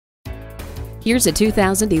Here's a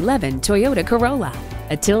 2011 Toyota Corolla.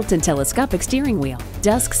 A tilt and telescopic steering wheel,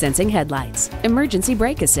 dusk sensing headlights, emergency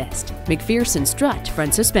brake assist, McPherson strut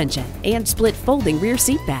front suspension, and split folding rear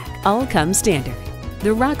seat back all come standard.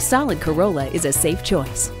 The rock-solid Corolla is a safe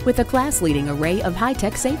choice with a class-leading array of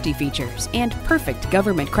high-tech safety features and perfect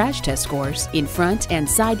government crash test scores in front and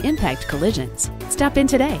side impact collisions. Stop in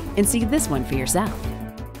today and see this one for yourself.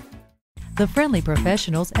 The friendly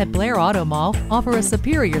professionals at Blair Auto Mall offer a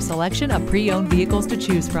superior selection of pre-owned vehicles to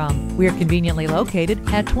choose from. We're conveniently located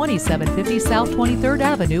at 2750 South 23rd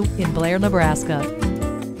Avenue in Blair, Nebraska.